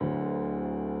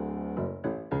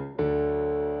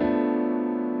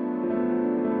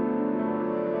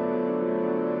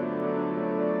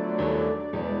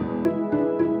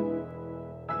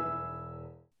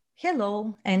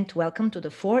Hello, and welcome to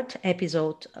the fourth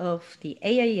episode of the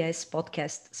AIS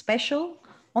podcast special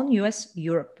on US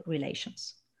Europe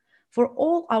relations. For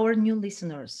all our new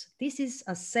listeners, this is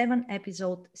a 7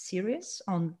 episode series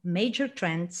on major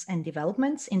trends and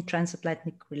developments in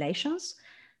transatlantic relations,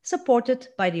 supported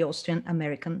by the Austrian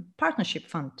American Partnership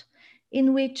Fund,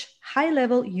 in which high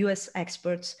level US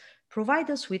experts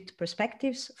provide us with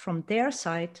perspectives from their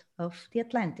side of the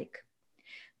Atlantic.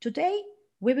 Today,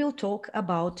 we will talk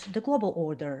about the global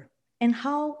order and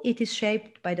how it is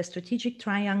shaped by the strategic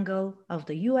triangle of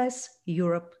the US,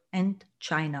 Europe, and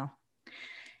China.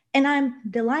 And I'm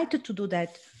delighted to do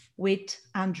that with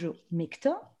Andrew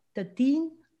Michter, the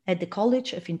Dean at the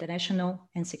College of International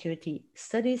and Security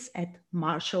Studies at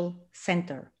Marshall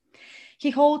Center.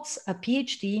 He holds a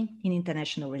PhD in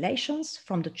international relations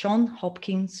from the Johns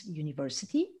Hopkins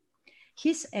University.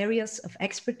 His areas of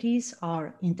expertise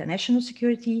are international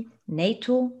security,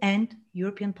 NATO, and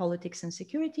European politics and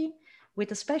security,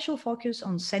 with a special focus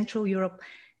on Central Europe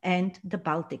and the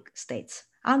Baltic states.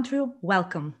 Andrew,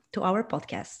 welcome to our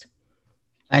podcast.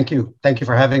 Thank you. Thank you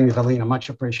for having me, Valina. Much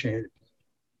appreciated.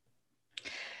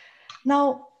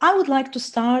 Now, I would like to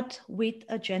start with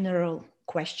a general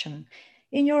question.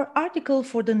 In your article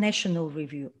for the National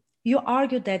Review, you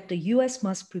argue that the US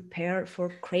must prepare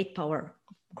for great powers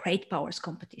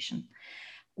competition.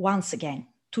 Once again,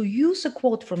 to use a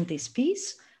quote from this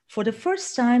piece, for the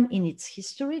first time in its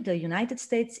history, the United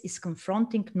States is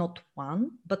confronting not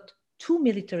one, but two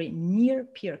military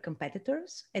near-peer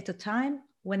competitors at a time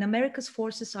when America's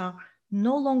forces are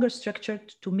no longer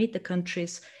structured to meet the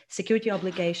country's security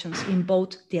obligations in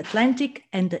both the Atlantic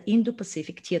and the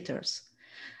Indo-Pacific theaters.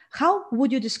 How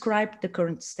would you describe the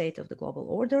current state of the global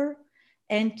order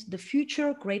and the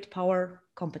future great power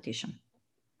competition?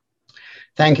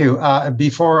 Thank you.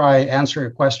 Before I answer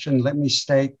your question, let me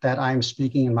state that I'm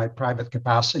speaking in my private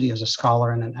capacity as a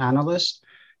scholar and an analyst,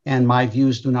 and my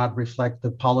views do not reflect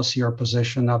the policy or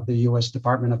position of the U.S.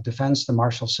 Department of Defense, the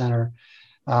Marshall Center.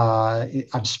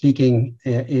 I'm speaking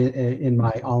in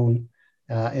my own,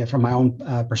 from my own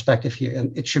perspective here,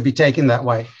 and it should be taken that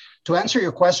way. To answer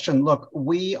your question, look,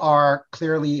 we are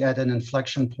clearly at an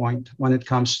inflection point when it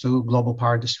comes to global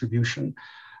power distribution.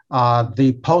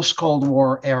 The post-Cold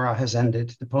War era has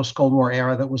ended. The post-Cold War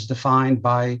era that was defined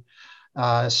by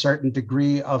a certain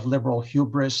degree of liberal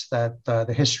hubris, that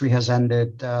the history has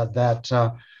ended,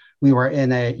 that we were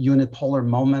in a unipolar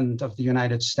moment of the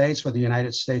United States, where the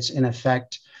United States, in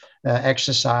effect,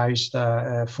 exercised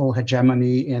full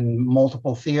hegemony in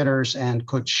multiple theaters and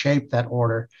could shape that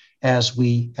order as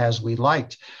we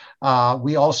liked.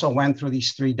 We also went through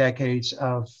these 3 decades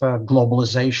of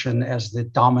globalization as the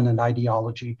dominant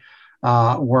ideology,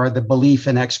 where the belief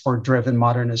in export-driven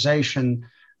modernization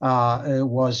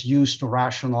was used to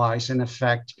rationalize, in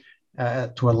effect,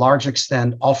 to a large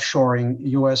extent, offshoring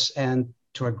U.S. and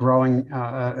to a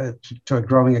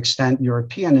growing extent,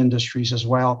 European industries as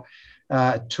well,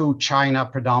 to China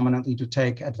predominantly to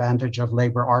take advantage of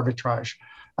labor arbitrage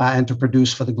and to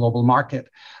produce for the global market.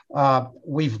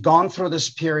 We've gone through this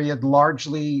period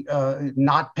largely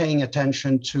not paying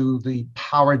attention to the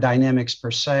power dynamics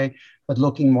per se, but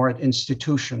looking more at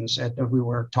institutions. We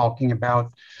were talking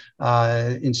about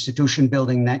institution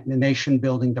building, nation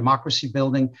building, democracy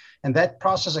building, and that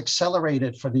process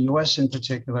accelerated for the US in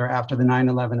particular after the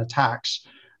 9/11 attacks,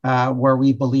 where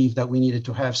we believed that we needed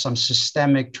to have some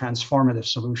systemic transformative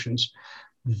solutions.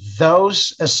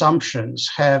 Those assumptions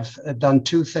have done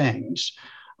 2 things.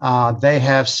 They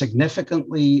have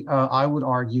significantly, I would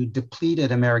argue,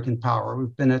 depleted American power.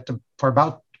 We've been for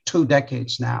about 2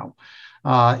 decades now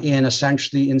in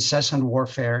essentially incessant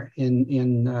warfare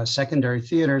in secondary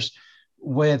theaters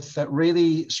with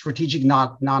really strategic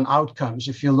non-outcomes.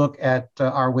 If you look at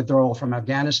our withdrawal from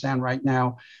Afghanistan right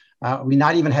now, we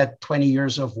not even had 20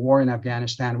 years of war in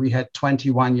Afghanistan. We had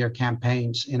 21-year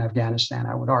campaigns in Afghanistan,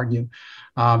 I would argue,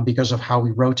 because of how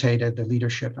we rotated the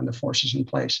leadership and the forces in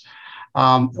place.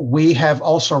 We have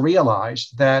also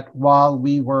realized that while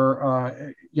we were,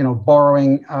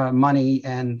 borrowing money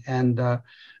and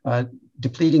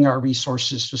depleting our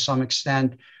resources to some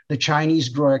extent, the Chinese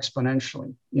grew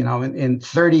exponentially. In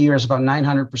 30 years, about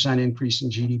 900% increase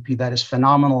in GDP. That is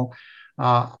phenomenal.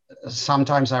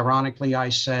 Sometimes, ironically, I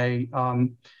say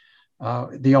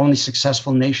the only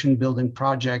successful nation-building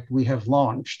project we have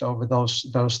launched over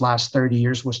those last 30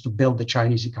 years was to build the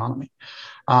Chinese economy.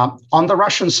 On the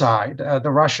Russian side,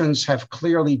 the Russians have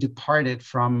clearly departed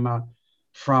from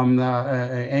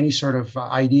any sort of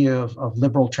idea of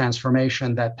liberal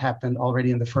transformation that happened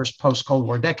already in the first post-Cold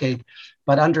War decade.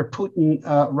 But under Putin,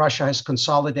 Russia has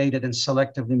consolidated and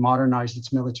selectively modernized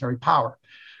its military power.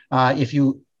 If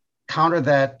you counter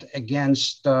that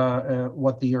against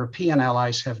what the European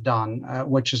allies have done,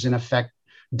 which is in effect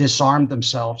disarmed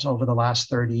themselves over the last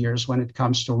 30 years when it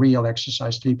comes to real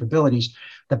exercise capabilities.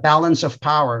 The balance of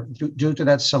power due to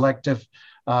that selective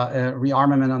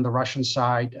rearmament on the Russian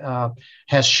side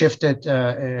has shifted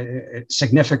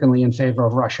significantly in favor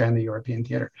of Russia in the European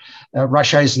theater.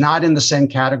 Russia is not in the same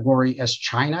category as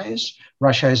China is.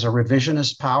 Russia is a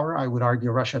revisionist power. I would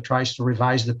argue Russia tries to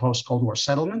revise the post-Cold War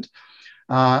settlement.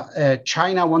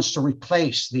 China wants to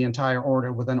replace the entire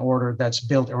order with an order that's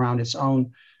built around its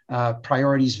own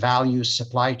priorities, values,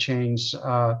 supply chains,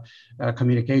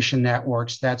 communication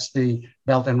networks. That's the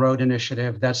Belt and Road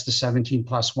Initiative. That's the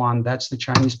 17+1. That's the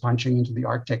Chinese punching into the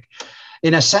Arctic.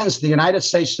 In a sense, the United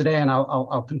States today, and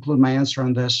I'll conclude my answer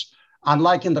on this,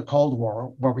 unlike in the Cold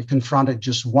War, where we confronted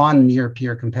just one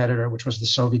near-peer competitor, which was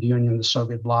the Soviet Union, the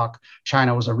Soviet bloc,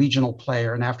 China was a regional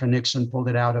player. And after Nixon pulled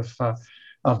it out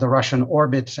of the Russian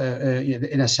orbit,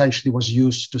 it essentially was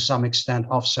used to some extent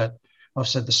offset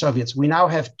the Soviets. We now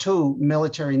have two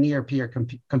military near-peer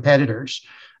competitors,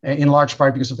 in large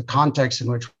part because of the context in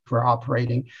which we're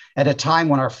operating, at a time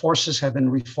when our forces have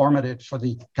been reformatted for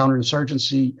the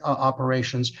counterinsurgency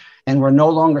operations, and we're no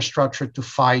longer structured to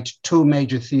fight two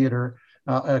major theater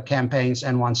campaigns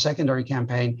and one secondary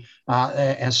campaign.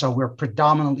 And so we're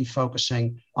predominantly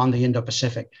focusing on the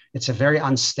Indo-Pacific. It's a very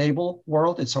unstable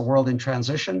world. It's a world in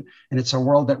transition, and it's a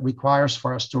world that requires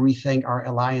for us to rethink our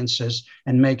alliances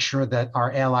and make sure that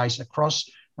our allies across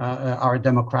our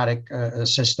democratic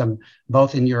system,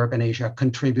 both in Europe and Asia,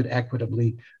 contribute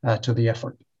equitably to the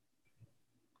effort.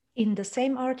 In the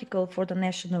same article for the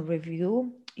National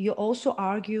Review, you also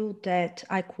argue that,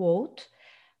 I quote,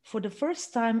 "For the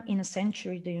first time in a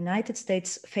century, the United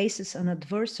States faces an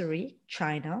adversary,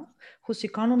 China, whose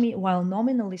economy, while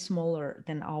nominally smaller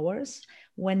than ours,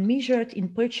 when measured in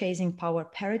purchasing power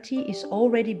parity, is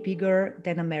already bigger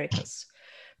than America's.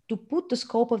 To put the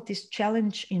scope of this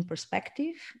challenge in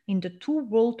perspective, in the two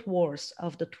world wars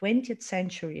of the 20th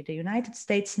century, the United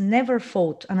States never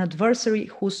fought an adversary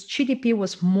whose GDP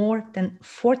was more than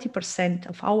 40%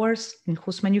 of ours and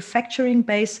whose manufacturing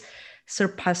base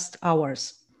surpassed ours."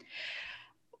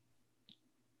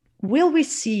 Will we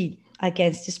see,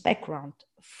 against this background,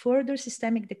 further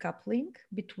systemic decoupling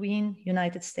between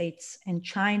United States and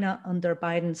China under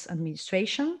Biden's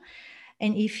administration?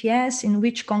 And if yes, in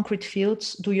which concrete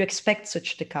fields do you expect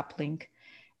such decoupling?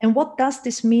 And what does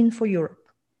this mean for Europe?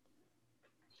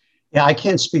 Yeah, I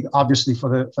can't speak obviously for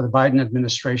the Biden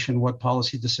administration, what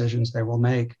policy decisions they will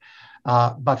make.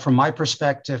 But from my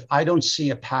perspective, I don't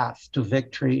see a path to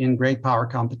victory in great power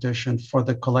competition for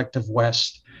the collective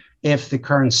West if the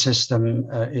current system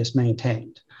is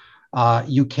maintained.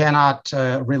 You cannot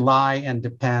rely and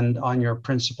depend on your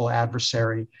principal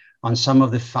adversary on some of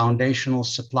the foundational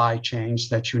supply chains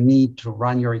that you need to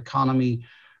run your economy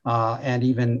and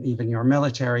even your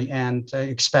military, and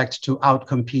expect to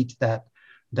outcompete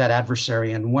that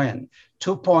adversary and win.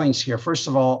 2 points here. First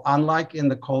of all, unlike in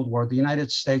the Cold War, the United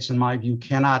States, in my view,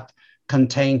 cannot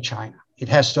contain China. It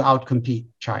has to outcompete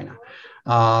China.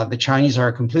 The Chinese are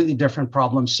a completely different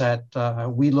problem set.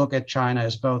 We look at China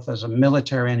as both as a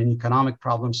military and an economic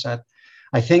problem set.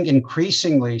 I think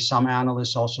increasingly some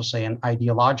analysts also say an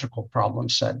ideological problem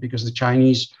set, because the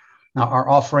Chinese are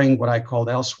offering what I called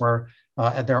elsewhere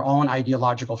their own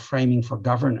ideological framing for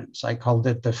governance. I called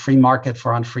it the free market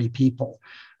for unfree people.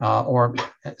 Or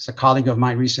as a colleague of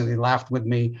mine recently laughed with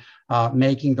me,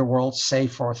 making the world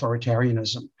safe for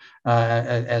authoritarianism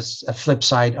as a flip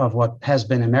side of what has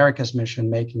been America's mission,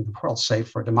 making the world safe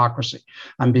for democracy.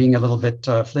 I'm being a little bit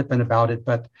flippant about it,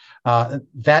 but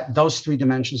those three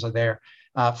dimensions are there.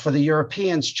 For the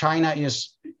Europeans, China is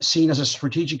seen as a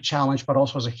strategic challenge, but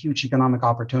also as a huge economic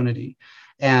opportunity.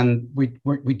 And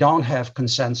we don't have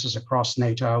consensus across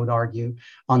NATO, I would argue,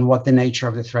 on what the nature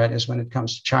of the threat is when it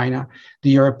comes to China. The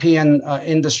European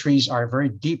industries are very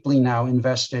deeply now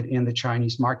invested in the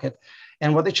Chinese market.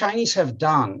 And what the Chinese have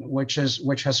done, which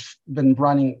has been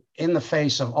running in the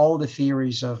face of all the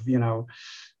theories of,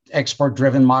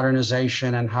 export-driven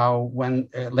modernization and how when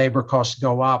labor costs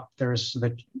go up,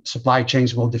 the supply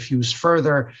chains will diffuse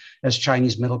further as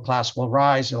Chinese middle class will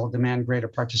rise. It will demand greater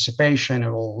participation. It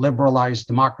will liberalize,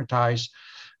 democratize.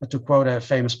 To quote a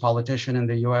famous politician in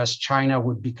the US, China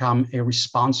would become a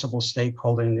responsible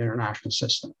stakeholder in the international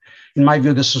system. In my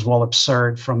view, this is well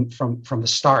absurd from the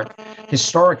start.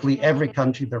 Historically, every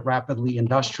country that rapidly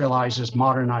industrializes,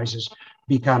 modernizes,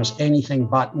 becomes anything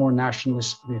but more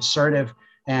nationalistically assertive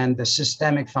and the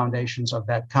systemic foundations of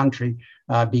that country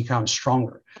become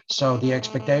stronger. So the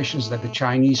expectations that the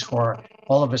Chinese, who are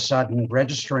all of a sudden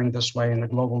registering this way in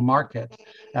the global market,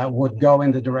 would go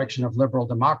in the direction of liberal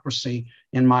democracy,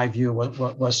 in my view,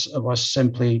 was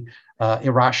simply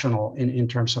irrational in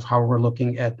terms of how we're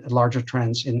looking at larger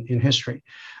trends in history.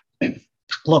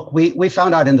 Look, we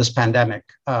found out in this pandemic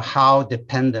how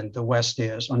dependent the West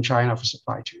is on China for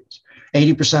supply chains.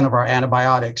 80% of our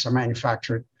antibiotics are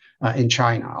manufactured in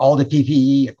China. All the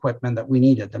PPE equipment that we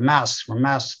needed, the masks,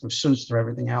 from suits to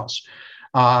everything else.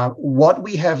 What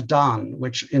we have done,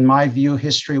 which in my view,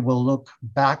 history will look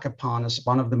back upon as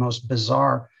one of the most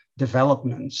bizarre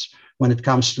developments when it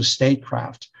comes to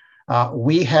statecraft.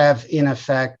 We have, in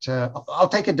effect,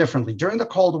 I'll take it differently. During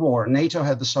the Cold War, NATO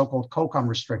had the so-called COCOM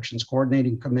restrictions,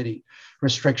 Coordinating Committee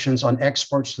restrictions on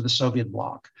exports to the Soviet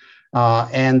bloc.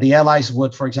 And the Allies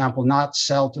would, for example, not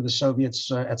sell to the Soviets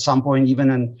at some point even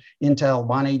an Intel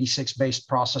 186-based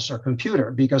processor computer,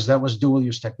 because that was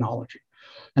dual-use technology.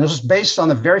 And this was based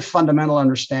on a very fundamental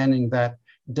understanding that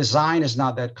design is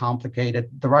not that complicated.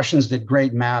 The Russians did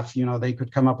great math. You know, they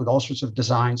could come up with all sorts of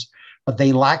designs, but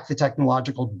they lacked the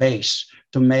technological base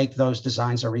to make those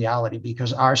designs a reality,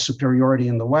 because our superiority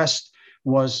in the West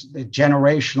was the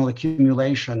generational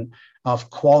accumulation of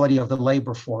quality of the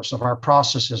labor force, of our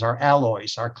processes, our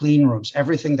alloys, our clean rooms,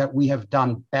 everything that we have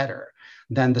done better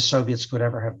than the Soviets could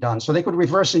ever have done. So they could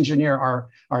reverse engineer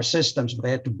our systems, but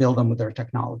they had to build them with their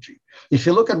technology. If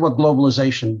you look at what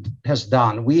globalization has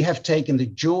done, we have taken the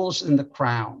jewels in the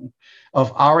crown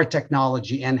of our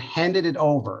technology and handed it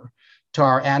over to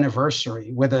our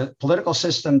anniversary with a political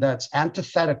system that's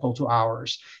antithetical to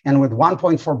ours and with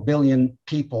 1.4 billion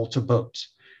people to boot.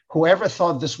 Whoever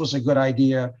thought this was a good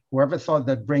idea, whoever thought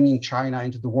that bringing China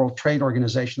into the World Trade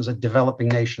Organization as a developing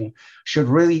nation should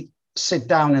really sit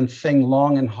down and think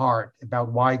long and hard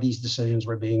about why these decisions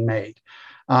were being made.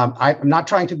 I'm not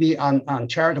trying to be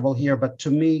uncharitable here, but to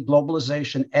me,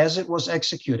 globalization as it was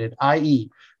executed, i.e.,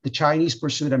 the Chinese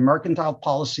pursued a mercantile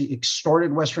policy,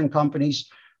 extorted Western companies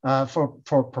for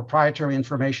proprietary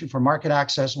information, for market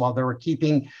access, while they were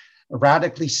keeping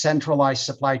radically centralized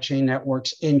supply chain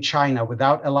networks in China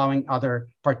without allowing other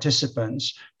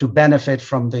participants to benefit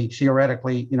from the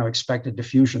theoretically, expected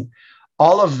diffusion.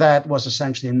 All of that was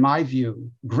essentially, in my view,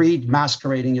 greed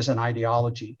masquerading as an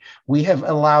ideology. We have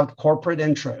allowed corporate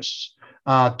interests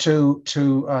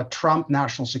to trump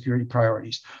national security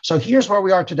priorities. So here's where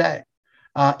we are today.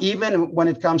 Even when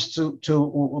it comes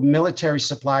to military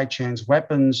supply chains,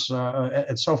 weapons,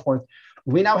 and so forth,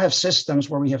 we now have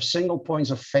systems where we have single points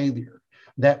of failure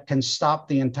that can stop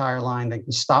the entire line, that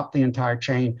can stop the entire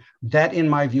chain. That, in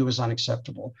my view, is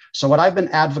unacceptable. So what I've been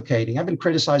advocating, I've been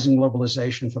criticizing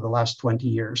globalization for the last 20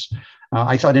 years.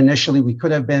 I thought initially we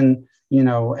could have been,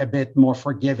 a bit more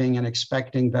forgiving and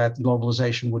expecting that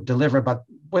globalization would deliver. But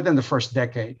within the first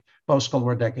decade, post-Cold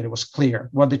War decade, it was clear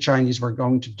what the Chinese were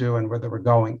going to do and where they were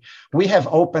going. We have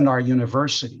opened our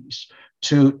universities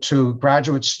to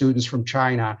graduate students from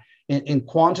China in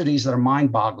quantities that are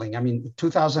mind-boggling. I mean,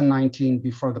 2019,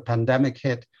 before the pandemic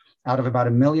hit, out of about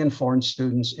 1 million foreign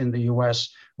students in the US,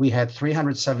 we had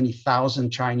 370,000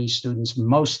 Chinese students,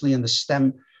 mostly in the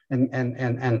STEM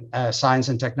and science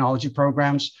and technology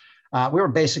programs. We were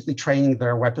basically training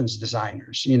their weapons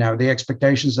designers. The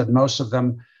expectations that most of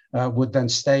them would then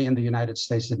stay in the United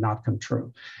States did not come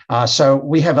true. So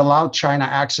we have allowed China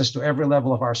access to every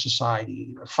level of our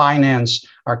society, finance,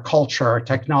 our culture, our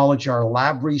technology, our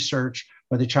lab research,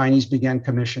 where the Chinese began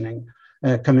commissioning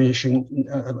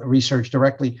research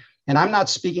directly. And I'm not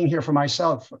speaking here for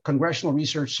myself. Congressional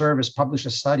Research Service published a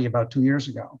study about 2 years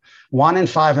ago. 1 in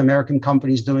 5 American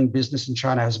companies doing business in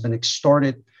China has been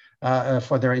extorted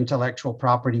for their intellectual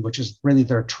property, which is really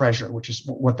their treasure, which is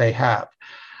what they have.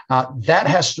 That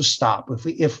has to stop.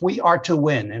 If we are to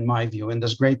win, in my view, in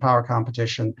this great power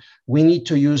competition, we need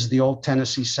to use the old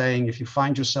Tennessee saying, if you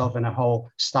find yourself in a hole,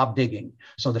 stop digging.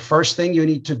 So the first thing you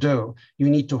need to do, you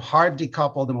need to hard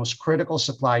decouple the most critical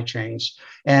supply chains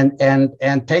and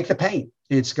take the pain.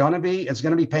 It's going to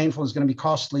be painful. It's going to be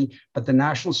costly, but the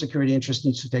national security interest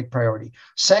needs to take priority.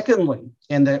 Secondly,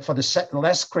 for the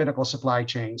less critical supply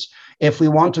chains, if we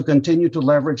want to continue to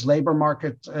leverage labor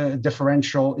market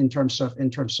differential in terms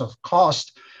of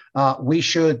cost, we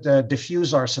should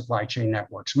diffuse our supply chain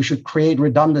networks. We should create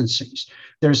redundancies.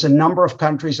 There's a number of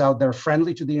countries out there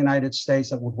friendly to the United States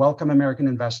that would welcome American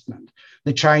investment.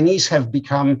 The Chinese have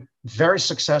become very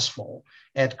successful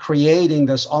at creating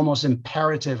this almost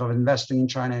imperative of investing in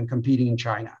China and competing in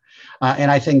China. And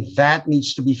I think that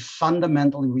needs to be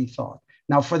fundamentally rethought.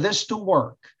 Now, for this to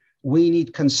work, we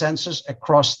need consensus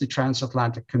across the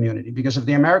transatlantic community. Because if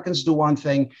the Americans do one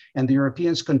thing and the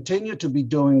Europeans continue to be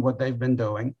doing what they've been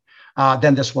doing,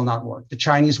 then this will not work. The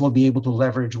Chinese will be able to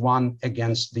leverage one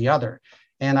against the other.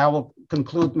 And I will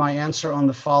conclude my answer on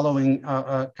the following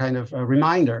kind of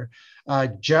reminder.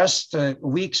 Just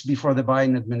weeks before the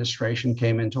Biden administration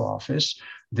came into office,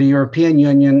 the European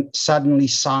Union suddenly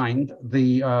signed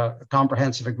the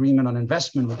Comprehensive Agreement on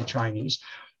Investment with the Chinese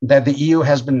that the EU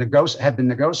had been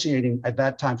negotiating at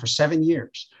that time for 7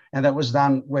 years. And that was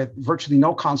done with virtually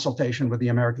no consultation with the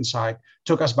American side,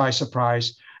 took us by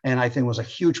surprise, and I think was a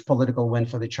huge political win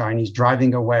for the Chinese,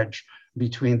 driving a wedge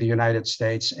between the United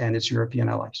States and its European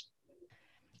allies.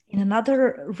 In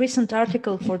another recent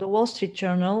article for the Wall Street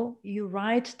Journal, you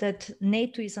write that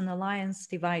NATO is an alliance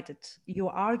divided. You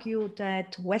argue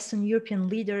that Western European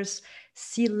leaders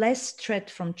see less threat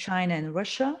from China and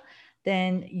Russia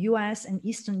than US and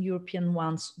Eastern European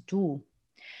ones do.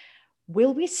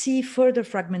 Will we see further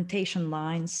fragmentation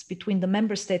lines between the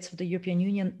member states of the European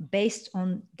Union based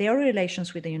on their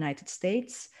relations with the United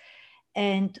States?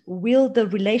 And will the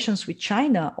relations with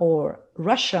China or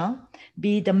Russia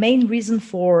be the main reason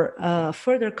for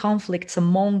further conflicts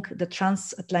among the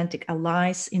transatlantic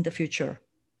allies in the future?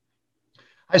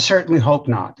 I certainly hope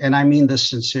not. And I mean this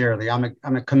sincerely.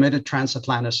 I'm a committed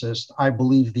transatlanticist. I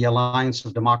believe the alliance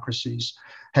of democracies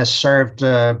has served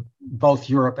both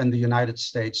Europe and the United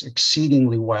States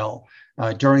exceedingly well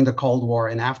during the Cold War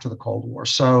and after the Cold War.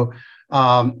 So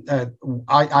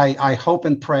I hope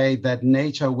and pray that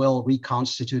NATO will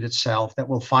reconstitute itself, that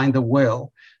will find the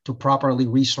will to properly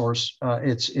resource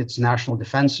its national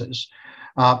defenses.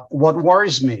 What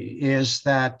worries me is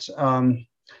that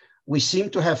we seem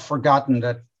to have forgotten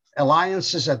that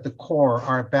alliances at the core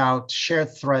are about shared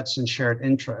threats and shared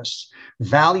interests.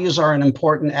 Values are an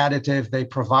important additive. They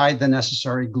provide the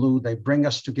necessary glue. They bring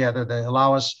us together. They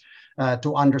allow us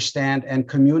to understand and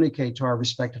communicate to our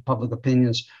respective public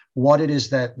opinions what it is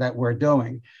that we're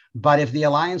doing. But if the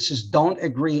alliances don't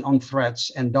agree on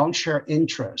threats and don't share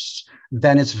interests,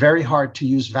 then it's very hard to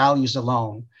use values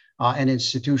alone and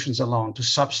institutions alone to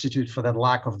substitute for that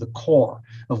lack of the core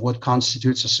of what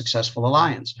constitutes a successful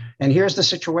alliance. And here's the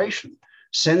situation.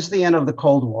 Since the end of the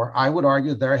Cold War, I would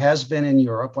argue there has been in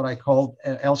Europe what I call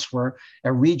elsewhere a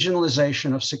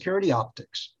regionalization of security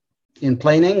optics. In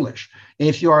plain English,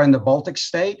 if you are in the Baltic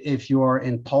state, if you are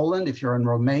in Poland, if you're in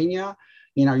Romania,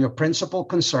 your principal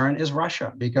concern is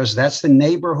Russia, because that's the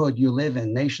neighborhood you live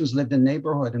in. Nations lived in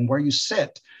neighborhood, and where you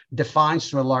sit defines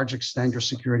to a large extent your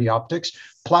security optics.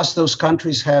 Plus, those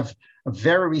countries have a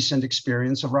very recent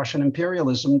experience of Russian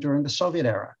imperialism during the Soviet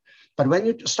era. But when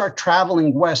you start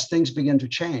traveling west, things begin to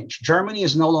change. Germany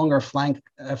is no longer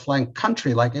a flank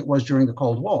country like it was during the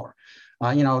Cold War.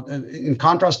 In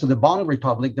contrast to the Bonn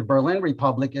Republic, the Berlin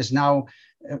Republic is now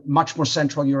much more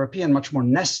Central European, much more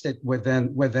nested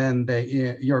within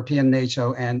the European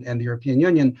NATO and the European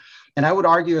Union. And I would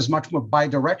argue is much more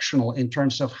bidirectional in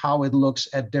terms of how it looks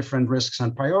at different risks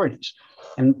and priorities.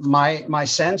 And my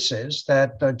sense is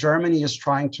that Germany is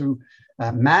trying to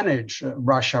manage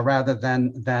Russia rather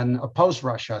than oppose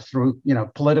Russia through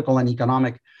political and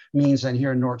economic means. And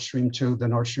here Nord Stream 2, the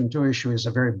Nord Stream 2 issue is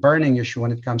a very burning issue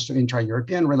when it comes to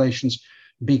intra-European relations,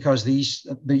 because the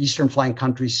Eastern flank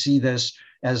countries see this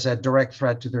as a direct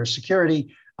threat to their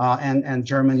security. And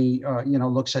Germany,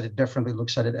 looks at it differently,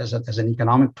 looks at it as an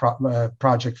economic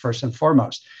project first and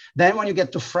foremost. Then when you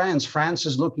get to France, France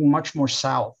is looking much more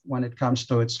south when it comes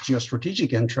to its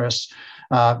geostrategic interests.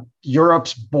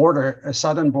 Europe's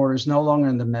southern border is no longer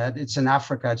in the Med, it's in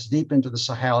Africa, it's deep into the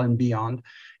Sahel and beyond.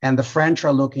 And the French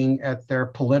are looking at their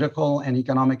political and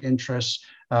economic interests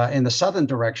in the southern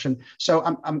direction. So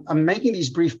I'm making these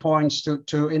brief points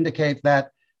to indicate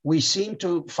that we seem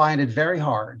to find it very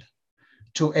hard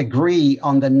to agree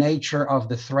on the nature of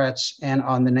the threats and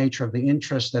on the nature of the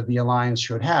interests that the alliance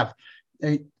should have.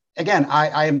 Again,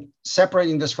 I am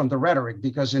separating this from the rhetoric,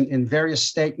 because in various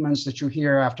statements that you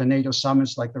hear after NATO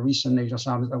summits, like the recent NATO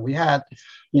summit that we had,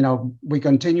 we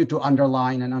continue to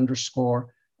underline and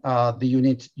underscore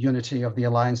the unity of the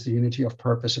alliance, the unity of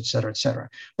purpose, et cetera, et cetera.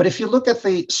 But if you look at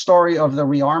the story of the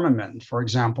rearmament, for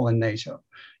example, in NATO,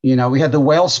 we had the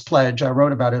Wales Pledge, I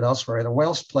wrote about it elsewhere, the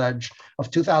Wales Pledge of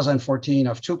 2014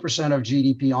 of 2% of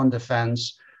GDP on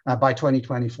defense by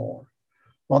 2024.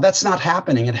 Well, that's not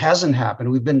happening. It hasn't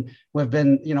happened. We've been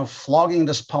flogging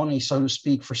this pony, so to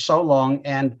speak, for so long,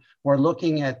 and we're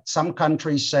looking at some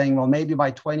countries saying, well, maybe by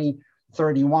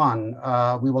 2031,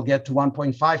 we will get to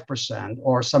 1.5%,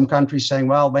 or some countries saying,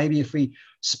 well, maybe if we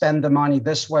spend the money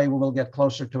this way, we will get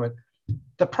closer to it.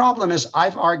 The problem is,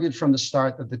 I've argued from the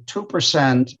start that the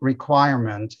 2%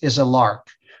 requirement is a lark.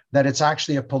 that it's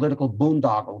actually a political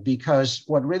boondoggle, because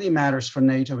what really matters for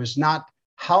NATO is not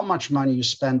how much money you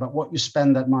spend, but what you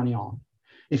spend that money on.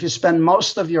 If you spend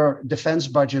most of your defense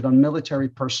budget on military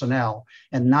personnel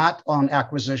and not on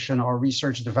acquisition or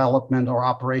research development or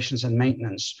operations and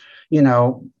maintenance,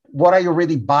 what are you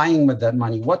really buying with that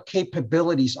money? What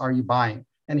capabilities are you buying?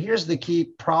 And here's the key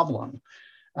problem.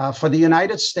 For the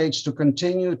United States to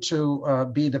continue to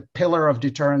be the pillar of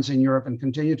deterrence in Europe and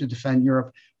continue to defend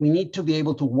Europe, we need to be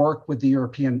able to work with the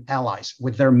European allies,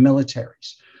 with their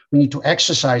militaries. We need to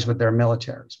exercise with their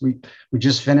militaries. We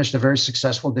just finished a very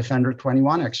successful Defender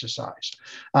 21 exercise.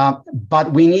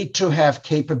 But we need to have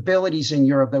capabilities in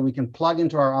Europe that we can plug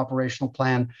into our operational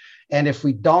plan. And if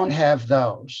we don't have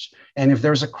those, and if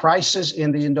there's a crisis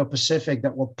in the Indo-Pacific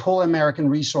that will pull American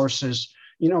resources,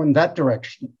 in that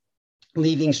direction,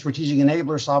 leaving strategic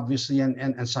enablers, obviously,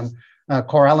 and some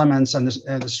core elements and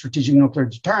the strategic nuclear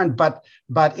deterrent,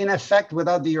 but in effect,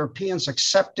 without the Europeans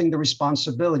accepting the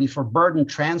responsibility for burden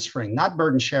transferring, not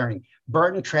burden sharing,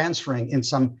 burden transferring in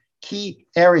some key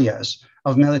areas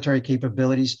of military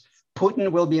capabilities,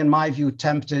 Putin will be, in my view,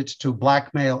 tempted to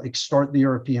blackmail, extort the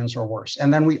Europeans or worse.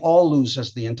 And then we all lose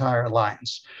as the entire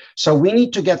alliance. So we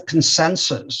need to get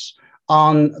consensus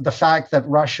on the fact that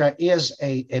Russia is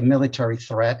a military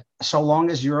threat, so long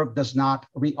as Europe does not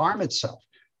rearm itself.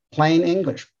 Plain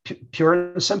English,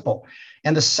 pure and simple.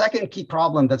 And the second key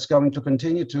problem that's going to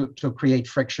continue to create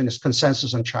friction is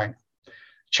consensus on China.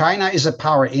 China is a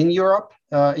power in Europe,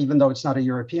 even though it's not a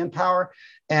European power.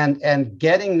 And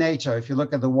getting NATO, if you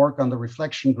look at the work on the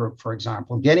Reflection Group, for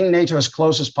example, getting NATO as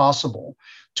close as possible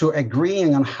to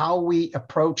agreeing on how we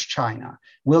approach China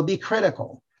will be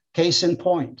critical. Case in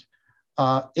point,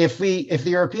 if the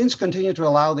Europeans continue to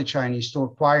allow the Chinese to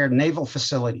acquire naval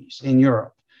facilities in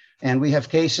Europe, and we have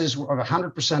cases of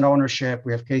 100% ownership,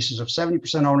 we have cases of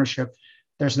 70% ownership,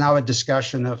 there's now a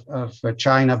discussion of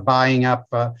China buying up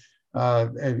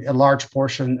a large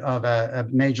portion of a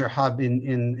major hub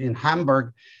in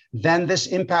Hamburg, then this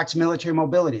impacts military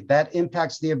mobility. That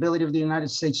impacts the ability of the United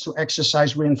States to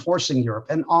exercise reinforcing Europe,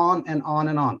 and on and on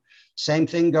and on. Same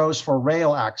thing goes for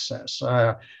rail access,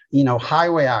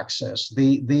 highway access,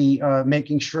 the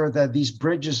making sure that these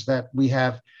bridges that we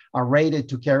have are rated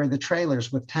to carry the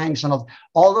trailers with tanks, and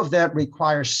all of that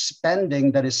requires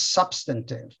spending that is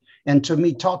substantive. And to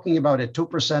me, talking about a 2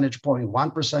 percentage point,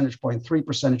 1 percentage point, 3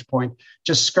 percentage point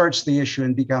just skirts the issue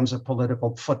and becomes a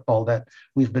political football that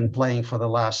we've been playing for the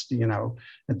last,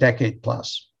 a decade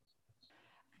plus.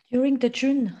 During the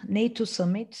June NATO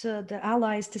summit, the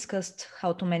allies discussed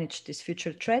how to manage these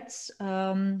future threats.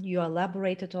 You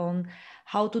elaborated on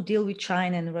how to deal with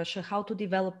China and Russia, how to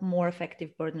develop more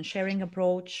effective burden sharing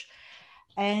approach,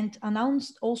 and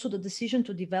announced also the decision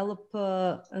to develop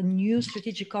a new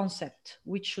strategic concept,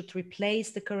 which should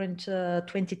replace the current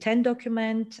 2010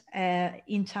 document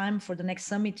in time for the next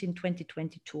summit in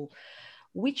 2022.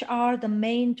 Which are the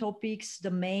main topics,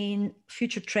 the main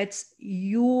future threats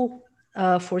you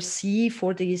foresee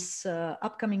for this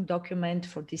upcoming document,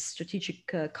 for this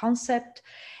strategic concept,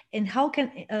 and how can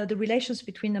the relations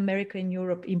between America and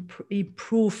Europe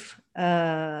improve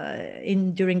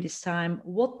during this time?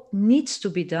 What needs to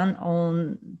be done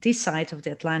on this side of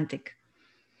the Atlantic?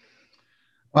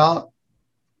 Well,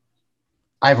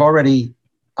 I've already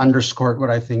underscored what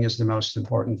I think is the most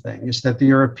important thing, is that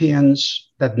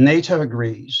that NATO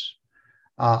agrees.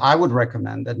 I would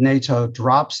recommend that NATO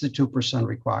drops the 2%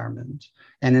 requirement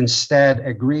and instead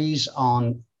agrees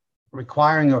on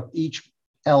requiring of each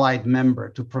allied member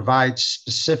to provide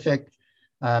specific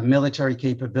military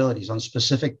capabilities on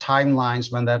specific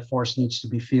timelines when that force needs to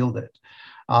be fielded.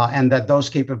 And that those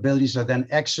capabilities are then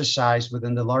exercised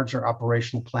within the larger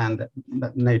operational plan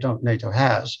that NATO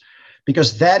has.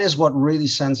 Because that is what really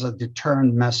sends a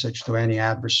deterrent message to any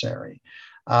adversary,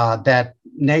 that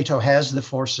NATO has the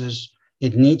forces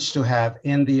it needs to have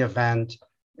in the event,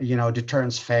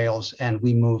 deterrence fails and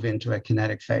we move into a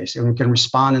kinetic phase. And we can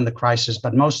respond in the crisis,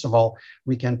 but most of all,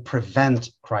 we can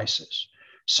prevent crisis.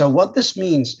 So what this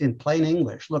means in plain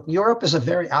English, look, Europe is a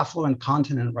very affluent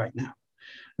continent right now.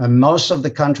 Most of the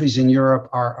countries in Europe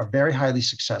are very highly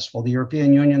successful. The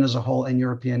European Union as a whole and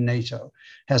European NATO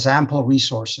has ample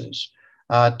resources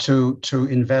to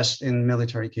invest in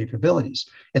military capabilities.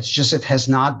 It's just, it has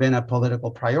not been a political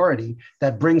priority.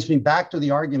 That brings me back to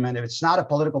the argument, if it's not a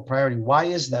political priority, why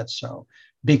is that so?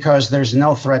 Because there's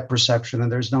no threat perception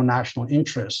and there's no national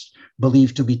interest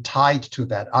believed to be tied to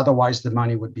that. Otherwise, the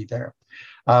money would be there.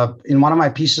 In one of my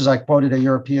pieces, I quoted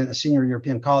a senior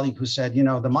European colleague who said,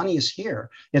 the money is here.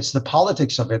 It's the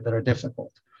politics of it that are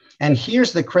difficult. And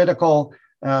here's the critical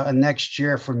next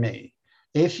year for me.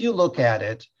 If you look at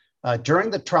it, During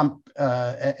the Trump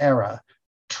era,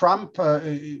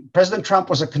 President Trump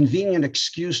was a convenient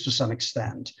excuse to some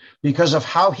extent because of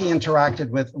how he interacted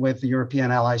with the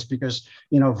European allies, because,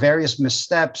 various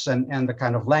missteps and the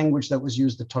kind of language that was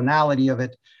used, the tonality of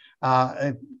it,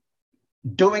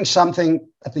 doing something,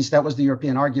 at least that was the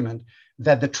European argument,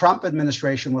 that the Trump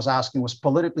administration was asking was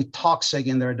politically toxic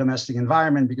in their domestic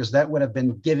environment, because that would have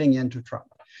been giving in to Trump.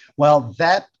 Well,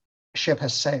 that ship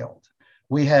has sailed.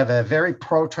 We have a very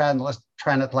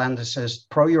pro-transatlanticist,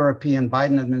 pro-European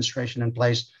Biden administration in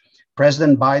place.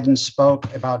 President Biden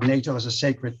spoke about NATO as a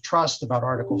sacred trust, about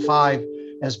Article 5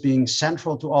 as being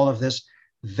central to all of this.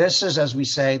 This is, as we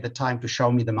say, the time to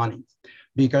show me the money,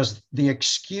 because the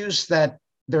excuse that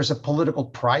there's a political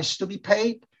price to be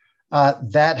paid,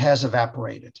 that has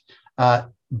evaporated.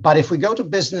 But if we go to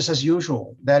business as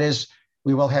usual, that is,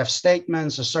 we will have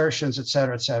statements, assertions, et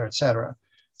cetera, et cetera, et cetera,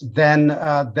 then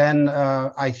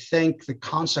I think the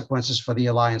consequences for the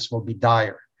alliance will be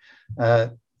dire.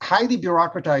 Highly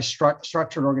bureaucratized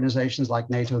structured organizations like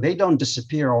NATO, they don't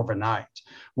disappear overnight.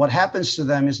 What happens to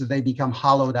them is that they become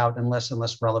hollowed out and less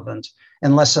relevant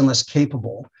and less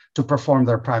capable to perform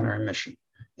their primary mission.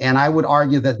 And I would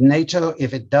argue that NATO,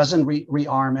 if it doesn't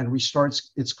rearm and restore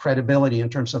its credibility in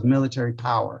terms of military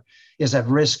power, is at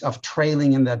risk of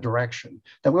trailing in that direction.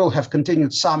 That we'll have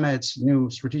continued summits,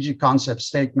 new strategic concepts,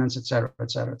 statements, et cetera,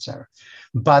 et cetera, et cetera.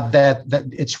 But that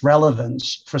its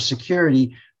relevance for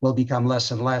security will become less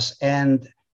and less, and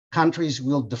countries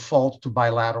will default to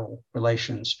bilateral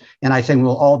relations. And I think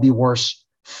we'll all be worse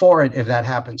for it if that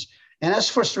happens. And as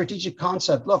for strategic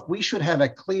concept, look, we should have a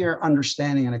clear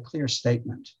understanding and a clear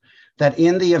statement that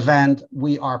in the event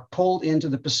we are pulled into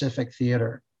the Pacific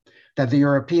theater, that the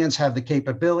Europeans have the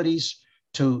capabilities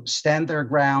to stand their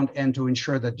ground and to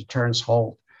ensure that deterrents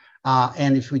hold.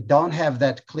 And if we don't have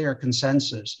that clear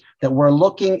consensus, that we're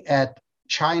looking at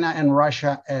China and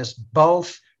Russia as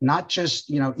both, not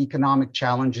just economic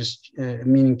challenges,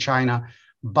 meaning China,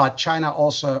 but China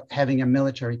also having a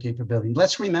military capability.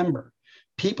 Let's remember,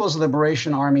 People's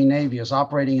Liberation Army Navy is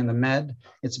operating in the Med.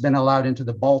 It's been allowed into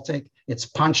the Baltic. It's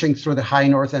punching through the high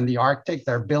north and the Arctic.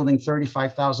 They're building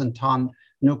 35,000-ton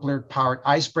nuclear-powered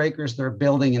icebreakers. They're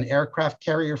building an aircraft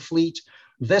carrier fleet.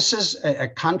 This is a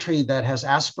country that has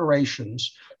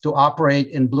aspirations to operate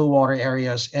in blue water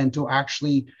areas and to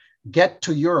actually get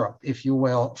to Europe, if you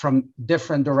will, from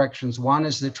different directions. One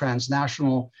is the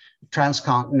transcontinental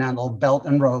Belt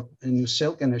and Road and New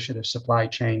Silk Initiative supply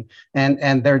chain,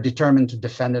 and they're determined to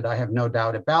defend it. I have no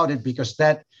doubt about it, because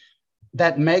that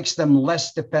makes them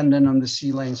less dependent on the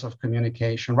sea lanes of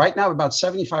communication. Right now, about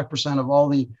 75% of all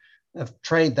the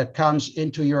trade that comes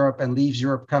into Europe and leaves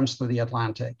Europe comes through the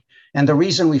Atlantic. And the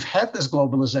reason we've had this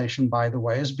globalization, by the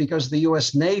way, is because the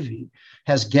US Navy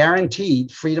has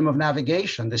guaranteed freedom of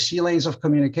navigation. The sea lanes of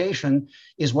communication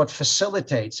is what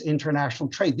facilitates international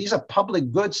trade. These are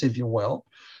public goods, if you will,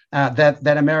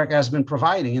 that America has been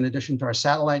providing, in addition to our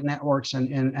satellite networks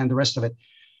and the rest of it.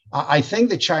 I think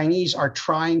the Chinese are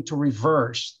trying to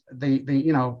reverse the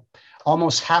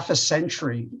almost half a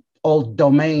century old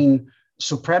domain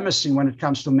supremacy when it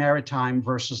comes to maritime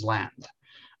versus land.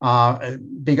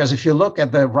 Because if you look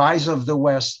at the rise of the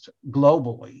West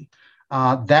globally,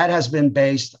 that has been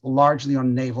based largely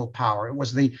on naval power. It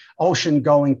was the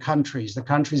ocean-going countries, the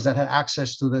countries that had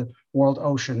access to the world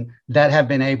ocean, that have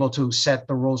been able to set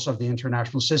the rules of the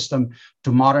international system,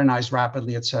 to modernize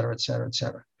rapidly, et cetera, et cetera, et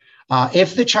cetera.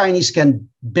 If the Chinese can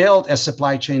build a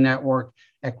supply chain network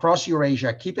across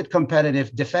Eurasia, keep it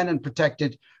competitive, defend and protect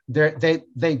it,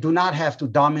 they do not have to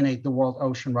dominate the world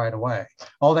ocean right away.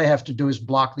 All they have to do is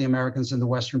block the Americans in the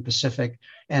Western Pacific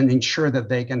and ensure that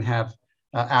they can have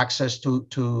access to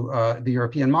the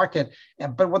European market.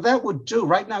 But what that would do,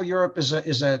 right now, Europe is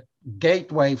a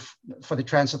gateway for the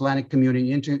transatlantic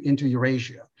community into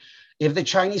Eurasia. If the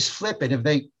Chinese flip it, if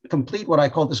they complete what I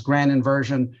call this grand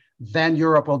inversion, then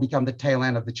Europe will become the tail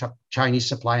end of the Chinese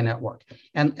supply network.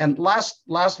 And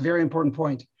last very important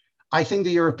point, I think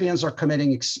the Europeans are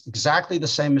committing exactly the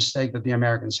same mistake that the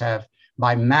Americans have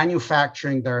by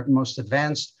manufacturing their most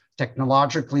advanced,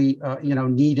 technologically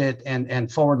needed and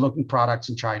forward-looking products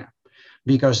in China,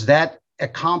 because that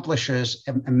accomplishes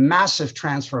a massive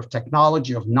transfer of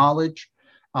technology, of knowledge.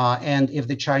 And if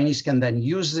the Chinese can then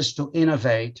use this to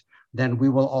innovate, then we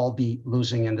will all be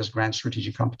losing in this grand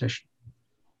strategic competition.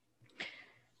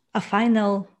 A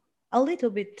final, a little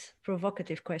bit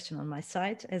provocative question on my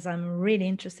side, as I'm really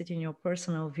interested in your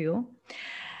personal view.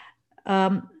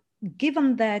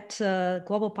 Given that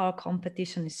global power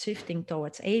competition is shifting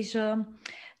towards Asia,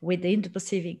 with the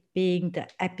Indo-Pacific being the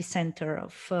epicenter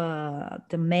of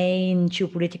the main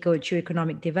geopolitical and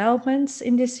geoeconomic developments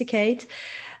in this decade,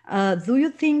 Do you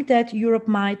think that Europe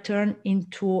might turn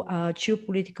into a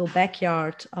geopolitical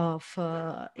backyard of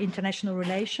international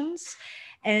relations?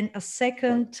 And a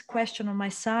second question on my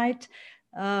side,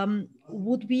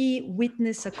 would we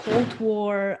witness a Cold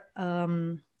War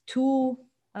 2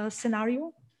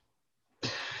 scenario?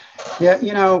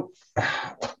 Yeah,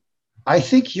 I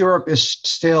think Europe is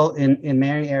still in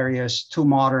many areas too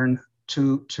modern,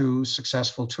 too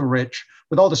successful, too rich,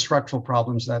 with all the structural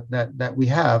problems that we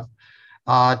have,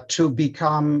 to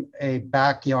become a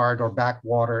backyard or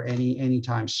backwater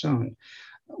anytime soon.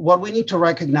 What we need to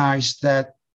recognize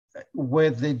that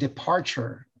with the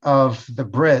departure of the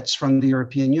Brits from the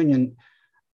European Union,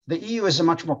 the EU is a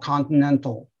much more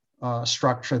continental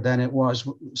structure than it was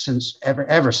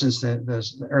ever since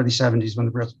the early 70s when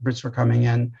the Brits were coming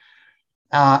in.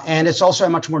 And it's also a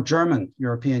much more German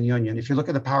European Union. If you look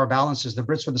at the power balances, the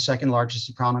Brits were the second largest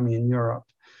economy in Europe.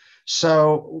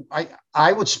 So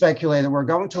I would speculate that we're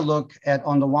going to look at,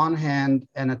 on the one hand,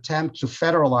 an attempt to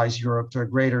federalize Europe to a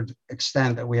greater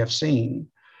extent that we have seen.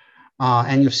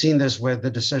 And you've seen this with the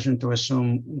decision to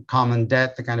assume common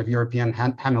debt, the kind of European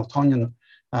Hamiltonian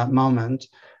moment,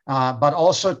 but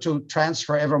also to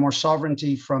transfer ever more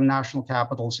sovereignty from national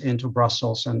capitals into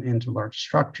Brussels and into large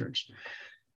structures.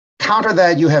 Counter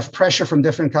that, you have pressure from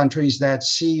different countries that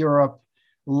see Europe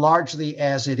largely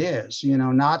as it is,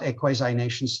 not a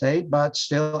quasi-nation state, but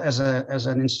still as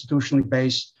an institutionally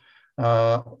based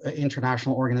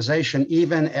international organization,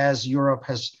 even as Europe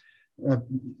has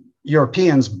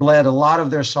Europeans bled a lot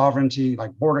of their sovereignty,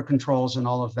 like border controls and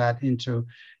all of that, into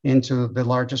the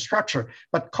larger structure.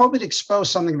 But COVID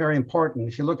exposed something very important.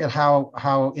 If you look at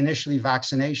how initially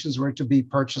vaccinations were to be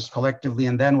purchased collectively,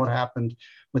 and then what happened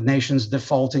with nations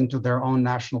defaulting to their own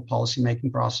national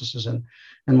policymaking processes and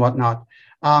whatnot.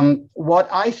 What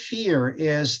I fear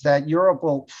is that Europe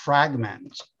will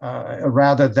fragment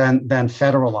rather than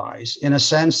federalize, in a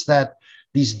sense that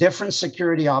these different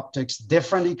security optics,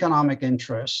 different economic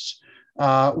interests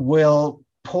will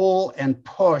pull and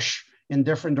push in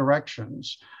different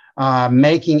directions,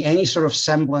 making any sort of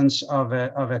semblance of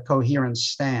a coherent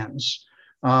stance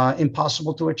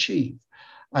impossible to achieve.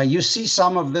 You see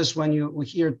some of this when you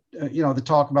hear, the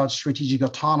talk about strategic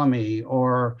autonomy,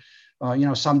 or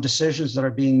some decisions that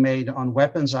are being made on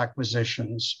weapons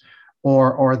acquisitions,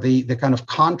 or the kind of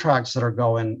contracts that are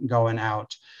going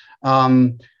out.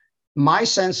 My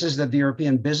sense is that the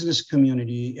European business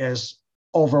community is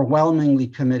overwhelmingly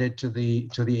committed to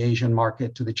the Asian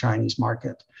market, to the Chinese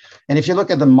market. And if you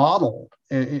look at the model,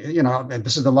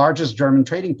 this is the largest German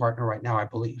trading partner right now, I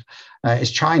believe,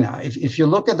 is China. If you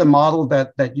look at the model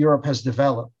that Europe has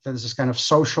developed, that is this kind of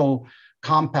social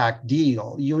compact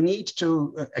deal, you need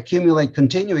to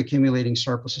continue accumulating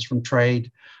surpluses from trade.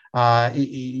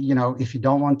 If you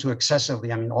don't want to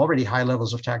excessively, already high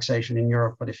levels of taxation in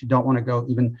Europe, but if you don't want to go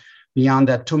even beyond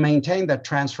that, to maintain that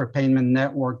transfer payment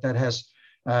network that has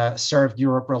served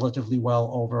Europe relatively well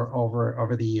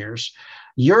over the years.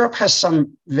 Europe has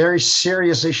some very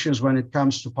serious issues when it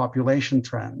comes to population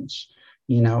trends.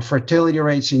 Fertility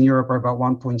rates in Europe are about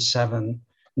 1.7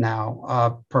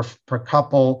 now per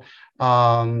couple.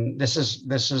 This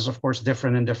is of course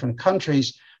different in different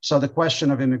countries. So the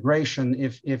question of immigration,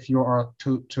 if you are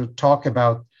to talk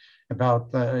about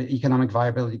economic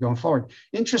viability going forward.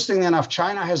 Interestingly enough,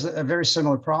 China has a very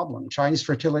similar problem. Chinese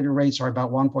fertility rates are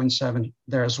about 1.7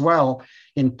 there as well,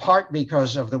 in part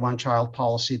because of the one-child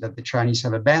policy that the Chinese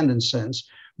have abandoned since.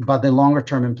 But the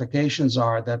longer-term implications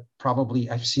are that probably,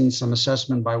 I've seen some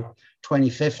assessment, by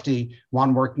 2050,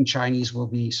 one working Chinese will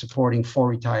be supporting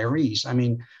 4 retirees.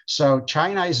 So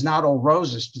China is not all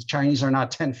roses. The Chinese are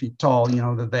not 10 feet tall,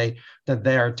 that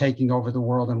they are taking over the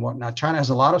world and whatnot. China has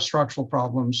a lot of structural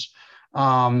problems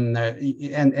and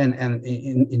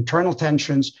internal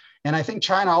tensions. And I think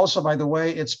China also, by the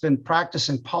way, it's been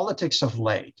practicing politics of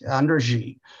late under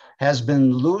Xi, has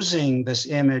been losing this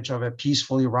image of a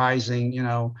peacefully rising,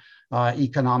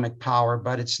 economic power,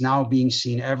 but it's now being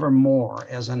seen ever more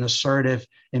as an assertive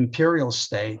imperial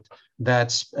state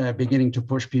that's beginning to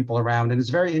push people around. And it's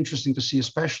very interesting to see,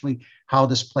 especially how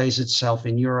this plays itself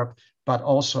in Europe, but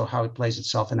also how it plays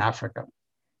itself in Africa.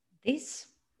 This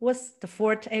was the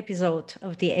 4th episode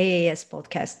of the AAS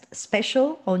podcast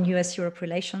special on US-Europe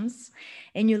relations.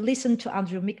 And you listened to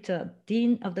Andrew Michter,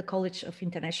 Dean of the College of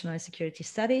International and Security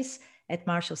Studies at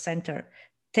Marshall Center.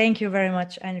 Thank you very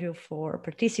much, Andrew, for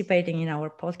participating in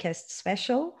our podcast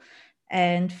special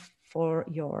and for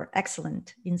your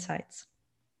excellent insights.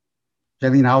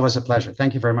 Jelena, always a pleasure.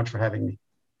 Thank you very much for having me.